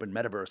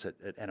metaverse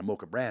at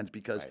Animoca Brands,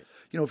 because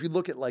if you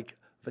look at like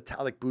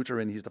Vitalik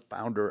Buterin, he's the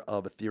founder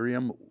of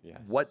Ethereum.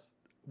 Yes. What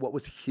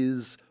was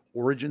his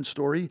origin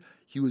story?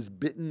 He was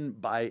bitten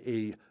by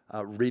a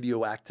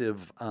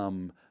radioactive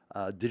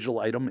digital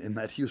item, in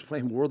that he was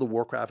playing World of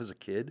Warcraft as a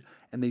kid,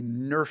 and they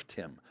nerfed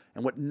him.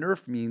 And what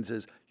nerf means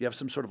is you have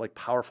some sort of like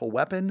powerful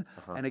weapon,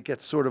 and it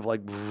gets sort of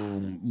like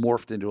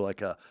morphed into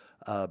like a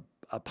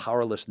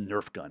powerless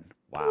Nerf gun.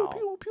 Wow.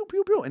 Pew, pew, pew,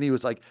 pew, pew. And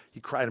he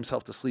cried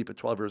himself to sleep at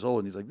 12 years old.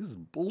 And he's like, this is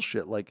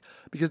bullshit. Like,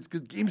 because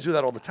games do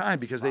that all the time,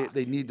 because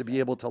they need to be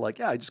able to like,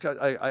 I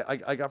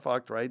got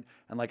fucked, right?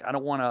 And like, I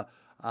don't want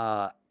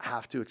to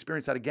have to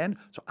experience that again.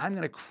 So I'm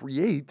going to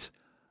create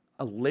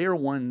a layer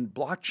 1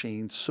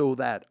 blockchain so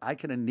that I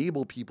can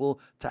enable people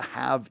to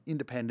have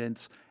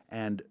independence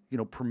and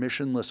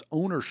permissionless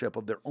ownership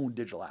of their own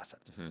digital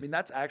assets. I mean,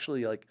 that's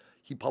actually like,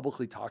 he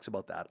publicly talks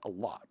about that a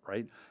lot,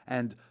 right?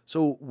 And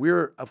so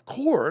we're, of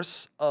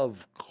course,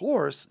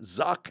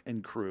 Zuck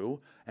and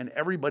crew and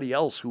everybody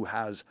else who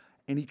has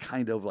any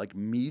kind of like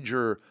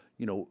major,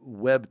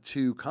 Web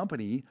 2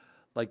 company,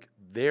 like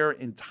their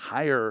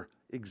entire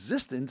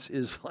existence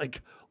is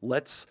like,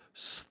 let's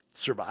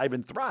survive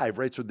and thrive,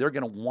 right? So they're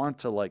going to want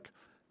to like,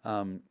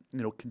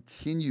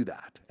 continue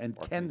that and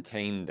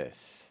contain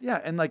this.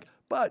 Yeah, and like,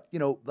 but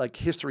like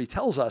history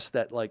tells us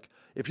that like,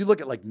 if you look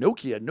at like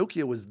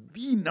Nokia was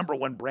the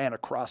 #1 brand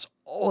across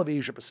all of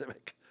Asia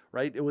Pacific,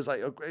 right? It was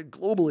like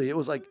globally, it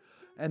was like,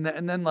 and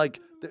then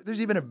like, there's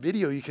even a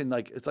video you can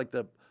like, it's like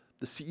the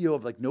CEO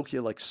of like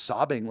Nokia like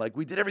sobbing, like,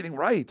 we did everything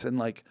right, and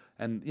like,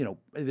 and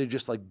they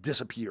just like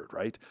disappeared,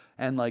 right?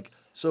 And like,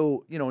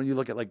 so when you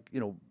look at like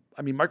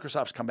I mean,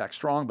 Microsoft's come back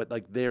strong, but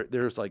like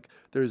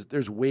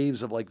there's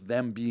waves of like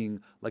them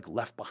being like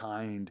left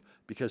behind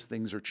because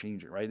things are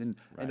changing, right? And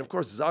of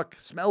course Zuck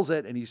smells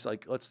it, and he's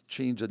like, let's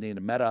change the name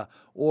to Meta,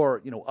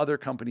 or other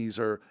companies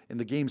are in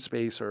the game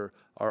space are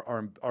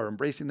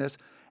embracing this,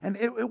 and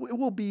it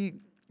will be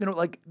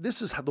like,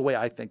 this is the way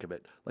I think of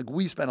it. Like,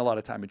 we spend a lot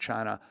of time in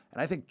China,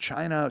 and I think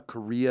China,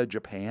 Korea,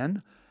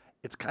 Japan,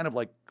 it's kind of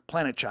like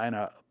Planet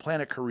China,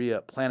 Planet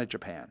Korea, Planet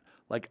Japan.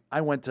 Like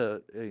I went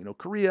to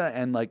Korea,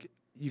 and like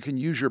you can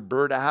use your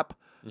bird app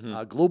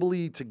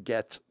globally to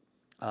get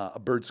a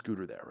bird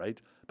scooter there,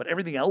 right? But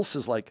everything else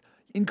is like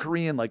in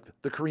Korean, like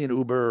the Korean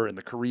Uber and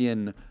the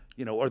Korean,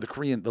 or the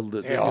Korean the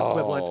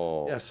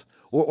equivalent. Yes.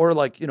 Or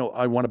like,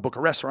 I want to book a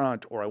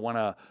restaurant, or I want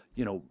to,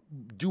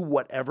 do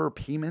whatever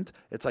payment.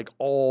 It's like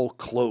all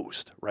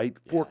closed, right?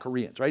 For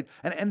Koreans, right?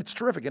 And it's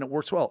terrific and it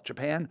works well.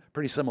 Japan,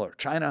 pretty similar.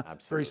 China,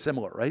 very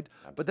similar, right?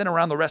 But then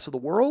around the rest of the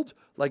world,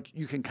 like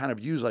you can kind of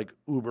use like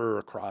Uber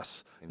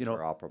across,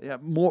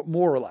 more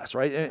or less,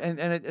 right? And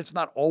it's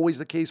not always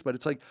the case, but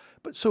it's like,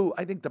 so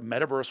I think the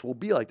metaverse will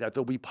be like that.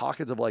 There'll be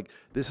pockets of like,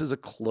 this is a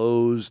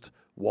closed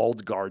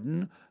walled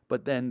garden.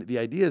 But then the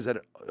idea is that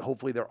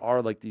hopefully there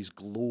are like these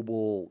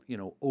global,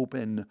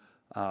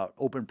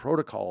 open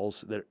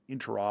protocols that are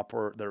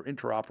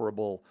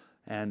interoperable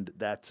and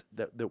that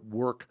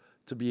work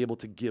to be able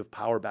to give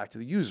power back to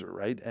the user,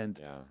 right?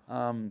 And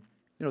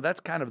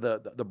that's kind of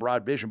the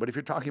broad vision. But if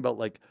you're talking about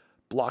like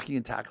blocking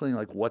and tackling,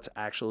 like what's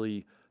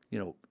actually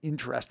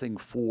interesting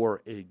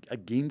for a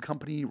game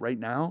company right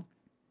now,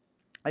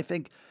 I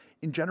think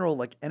in general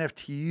like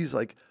NFTs,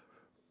 like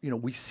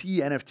we see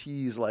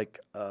NFTs like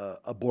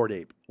a Bored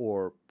Ape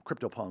or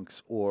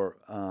CryptoPunks or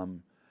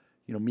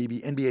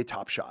maybe NBA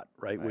Top Shot,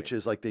 right? Which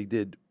is like they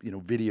did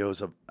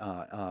videos of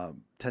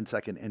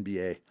 10-second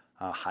NBA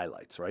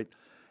highlights, right?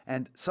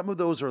 And some of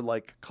those are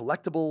like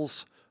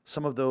collectibles.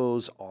 Some of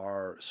those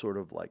are sort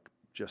of like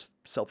just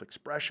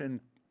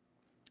self-expression.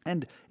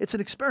 And it's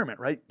an experiment,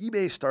 right?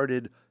 eBay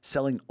started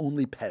selling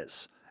only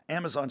Pez.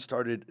 Amazon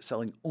started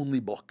selling only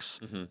books.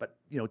 But,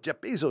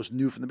 Jeff Bezos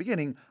knew from the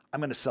beginning,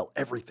 I'm going to sell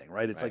everything,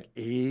 right? It's like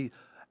A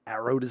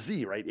arrow to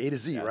Z, right? A to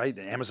Z, right?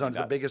 And Amazon's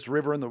the biggest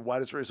river and the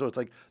widest river. So it's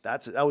like,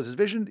 that was his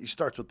vision. He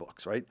starts with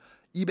books, right?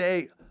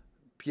 eBay,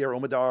 Pierre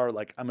Omidyar,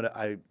 like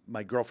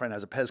my girlfriend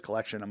has a Pez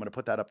collection. I'm going to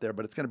put that up there,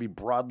 but it's going to be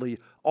broadly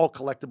all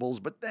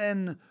collectibles. But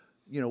then,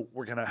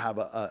 we're going to have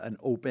an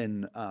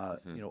open,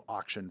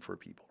 auction for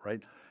people,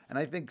 right? And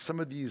I think some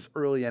of these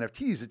early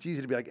NFTs, it's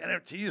easy to be like,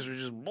 NFTs are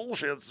just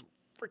bullshit. It's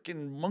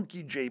freaking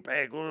monkey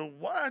JPEG.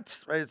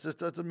 What? Right? It just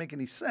doesn't make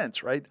any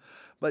sense, right?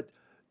 But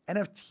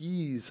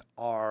NFTs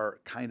are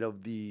kind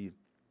of the,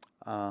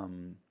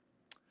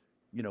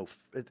 you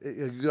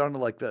go on to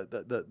like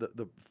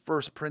the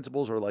first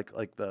principles, or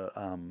like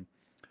the,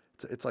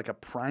 it's like a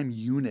prime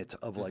unit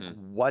of like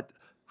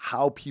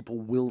how people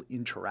will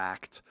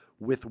interact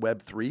with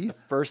Web3. The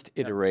first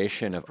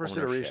iteration of first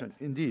ownership. Iteration,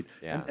 indeed.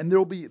 Yeah. And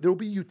there'll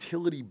be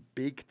utility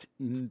baked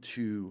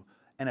into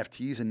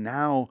NFTs, and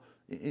now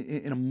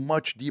in a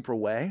much deeper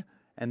way,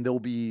 and they'll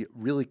be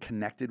really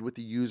connected with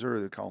the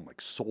user. They call them like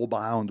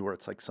soulbound, where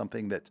it's like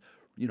something that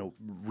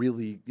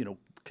really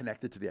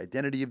connected to the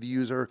identity of the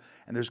user.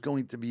 And there's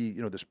going to be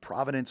this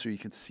provenance, so you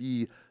can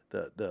see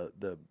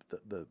the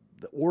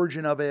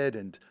origin of it,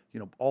 and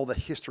all the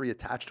history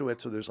attached to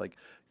it. So there's like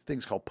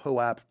things called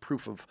POAP,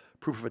 proof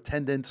of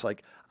attendance.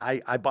 Like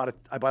I bought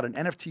an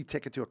NFT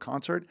ticket to a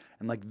concert,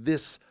 and like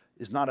this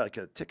is not like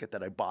a ticket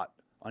that I bought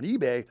on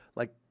eBay.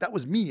 Like that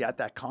was me at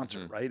that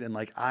concert, right? And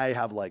like I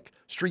have like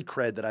street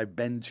cred that I've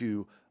been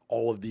to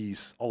all of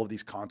these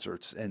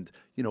concerts. And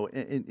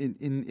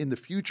in the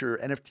future,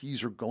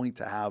 NFTs are going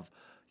to have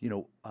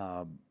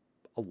a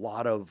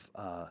lot of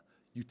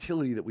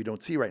utility that we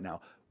don't see right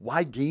now.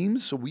 Why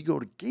games? So we go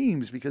to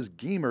games because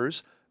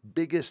gamers,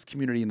 biggest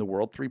community in the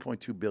world,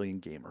 3.2 billion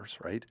gamers,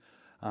 right?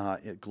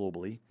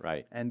 Globally.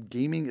 Right. And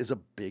gaming is a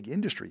big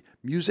industry.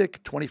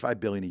 Music, 25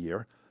 billion a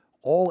year.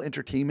 All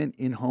entertainment,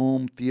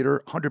 in-home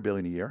theater, 100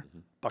 billion a year,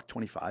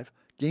 $1.25.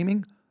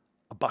 Gaming,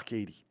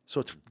 $1.80.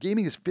 So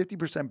gaming is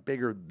 50%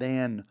 bigger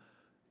than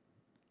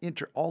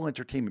all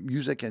entertainment,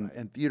 music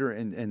and theater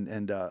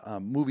and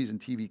movies and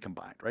TV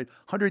combined, right?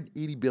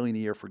 180 billion a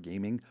year for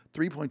gaming,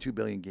 3.2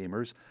 billion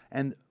gamers.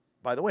 And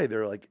by the way,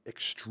 they're like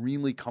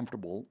extremely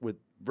comfortable with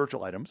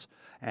virtual items,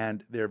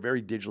 and they're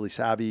very digitally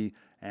savvy,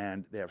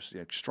 and they have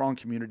strong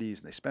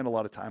communities, and they spend a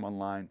lot of time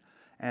online.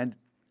 And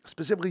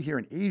specifically here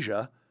in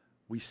Asia,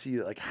 we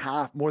see like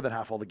more than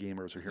half all the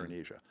gamers are here in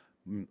Asia.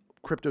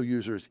 Crypto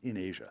users in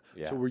Asia.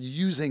 Yes. So we're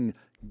using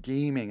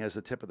gaming as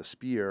the tip of the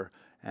spear,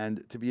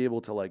 and to be able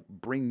to like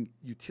bring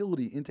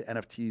utility into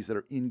NFTs that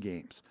are in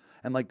games.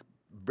 And like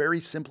very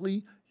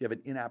simply, you have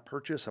an in-app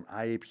purchase, some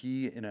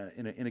IAP in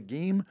a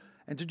game,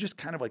 and to just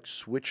kind of like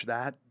switch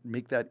that,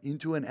 make that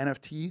into an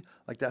NFT,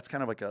 like that's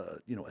kind of like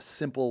a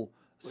simple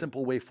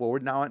way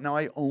forward. Now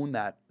I own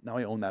that. Now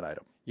I own that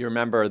item. You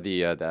remember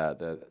the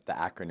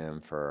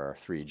acronym for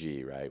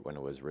 3G, right? When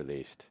it was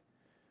released.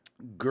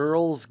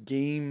 Girls,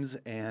 games,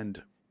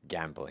 and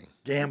Gambling.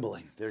 There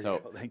you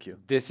go. Thank you.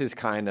 This is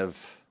kind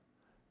of,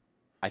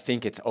 I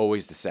think it's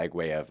always the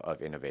segue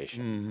of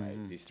innovation,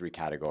 right? These three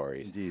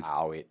categories. Indeed.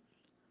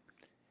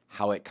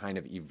 How it kind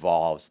of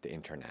evolves the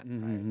internet,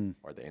 right?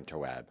 Or the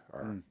interweb,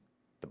 or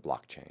the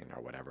blockchain,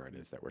 or whatever it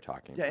is that we're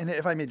talking about. Yeah, and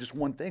if I may, just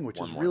one thing, which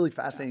is really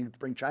fascinating to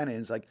bring China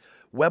in, is like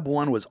Web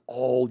 1 was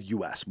all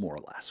US, more or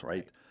less,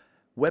 right?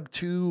 Web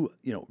 2,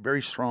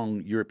 very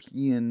strong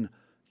European,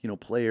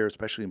 player,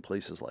 especially in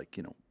places like,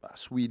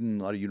 Sweden,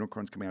 a lot of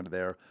unicorns coming out of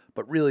there.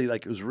 But really,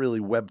 like, it was really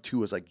Web 2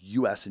 was like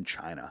US and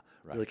China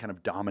really kind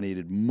of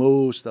dominated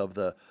most of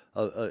the,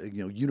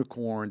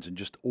 unicorns and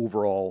just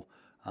overall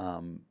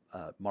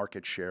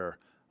market share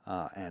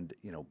and,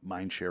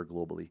 mind share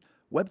globally.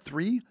 Web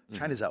 3,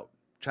 China's out.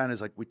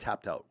 China's like, we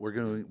tapped out. We're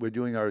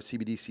doing our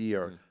CBDC,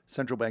 our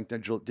central bank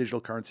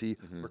digital currency.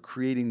 We're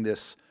creating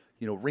this,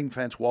 ring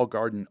fence, wall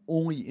garden.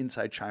 Only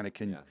inside China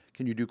can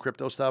you do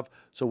crypto stuff.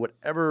 So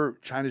whatever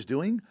China's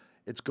doing,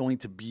 it's going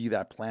to be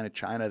that Planet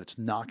China that's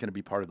not going to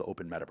be part of the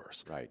open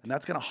metaverse. Right. And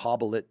that's going to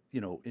hobble it,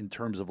 in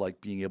terms of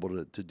like being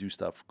able to do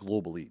stuff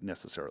globally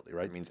necessarily,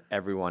 right? It means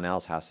everyone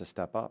else has to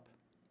step up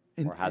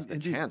or has the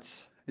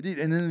chance. Indeed.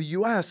 And in the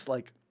US,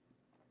 like,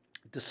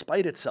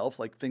 despite itself,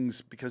 like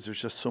things, because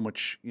there's just so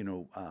much,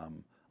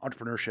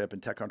 entrepreneurship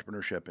and tech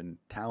entrepreneurship and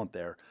talent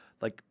there,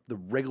 like the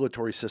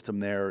regulatory system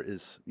there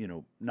is,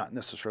 not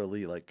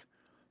necessarily like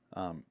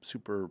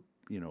super,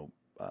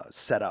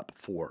 set up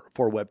for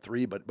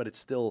Web3, but it's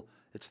still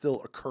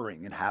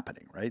occurring and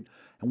happening, right?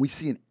 And we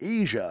see in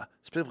Asia,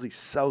 specifically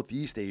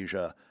Southeast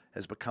Asia,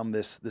 has become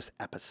this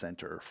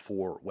epicenter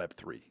for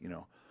Web3, Did you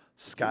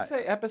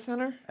say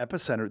epicenter?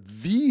 Epicenter,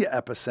 the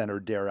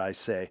epicenter, dare I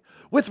say,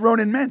 with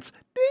Ronen Mense.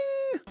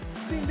 Ding!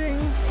 Ding,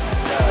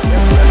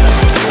 ding.